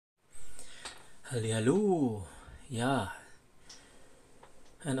Hello, yeah,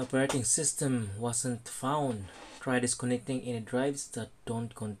 an operating system wasn't found. Try disconnecting any drives that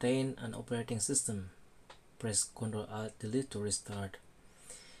don't contain an operating system. Press Ctrl+Alt+Delete to restart.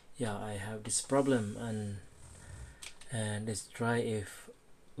 Yeah, I have this problem, and let's try if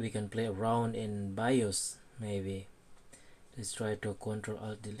we can play around in BIOS. Maybe let's try to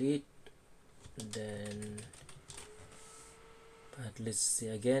Ctrl+Alt+Delete, then but let's see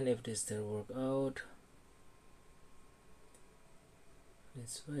again if this will work out.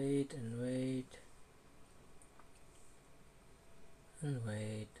 Let's wait and wait and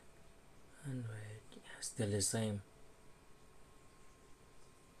wait and wait. Yeah, still the same.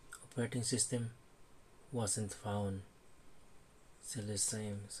 Operating system wasn't found. Still the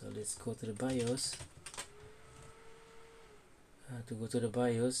same. So let's go to the BIOS. To go to the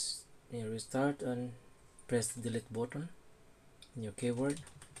BIOS, you restart and press the delete button in your keyboard.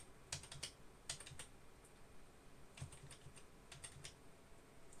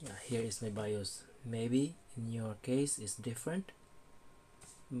 Yeah, here is my BIOS. Maybe in your case it's different,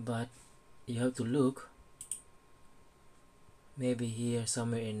 but you have to look. Maybe here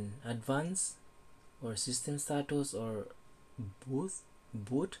somewhere in advanced or system status or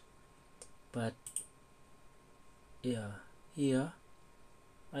boot, but yeah, here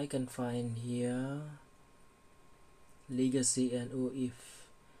I can find here legacy and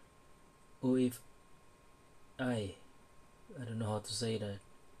I don't know how to say that.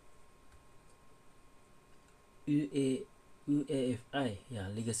 UEFI, yeah,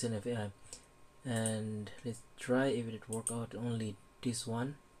 legacy and FAI. And let's try if it work out only this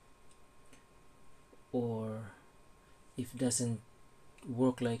one, or if it doesn't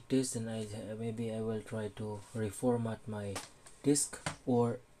work like this, then maybe I will try to reformat my disk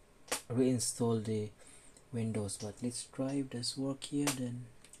or reinstall the Windows. But let's try if this work here. Then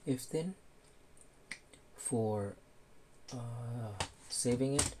F10 for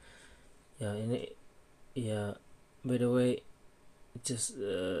saving it. Yeah, yeah, by the way, just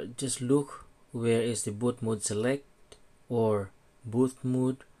look where is the boot mode select or boot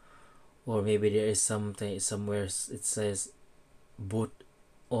mode, or maybe there is something somewhere it says boot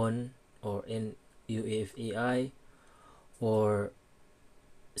on or in UEFI, or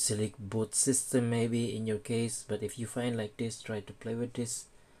select boot system maybe in your case. But if you find like this, try to play with this,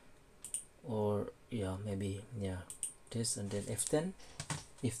 or yeah, maybe yeah, this, and then F10.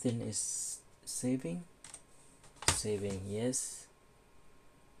 F10 is saving, yes.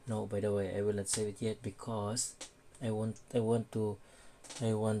 No, by the way, I will not save it yet because I want to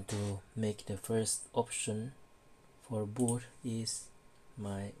make the first option for boot is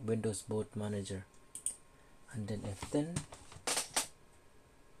my Windows Boot Manager, and then F10.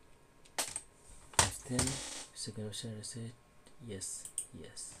 Second option is it? Yes.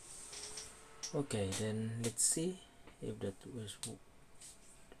 Okay, then let's see if it will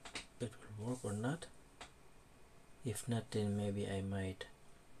work or not. If not, then maybe I might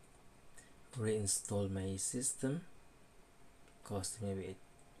reinstall my system, because maybe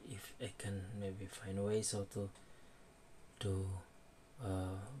if I can maybe find ways how to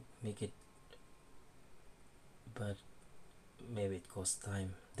make it, but maybe it costs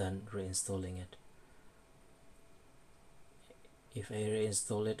time than reinstalling it. If I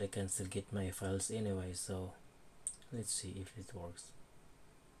reinstall it, I can still get my files anyway, so let's see if it works.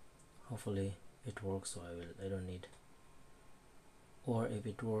 Hopefully it works, so I don't need, or if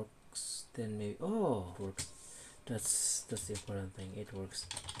it works, then maybe it works. That's the important thing, it works.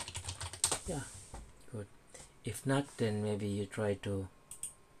 Yeah, good. If not, then maybe you try to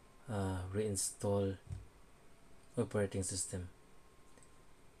reinstall operating system,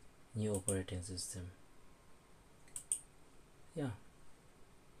 new operating system. Yeah.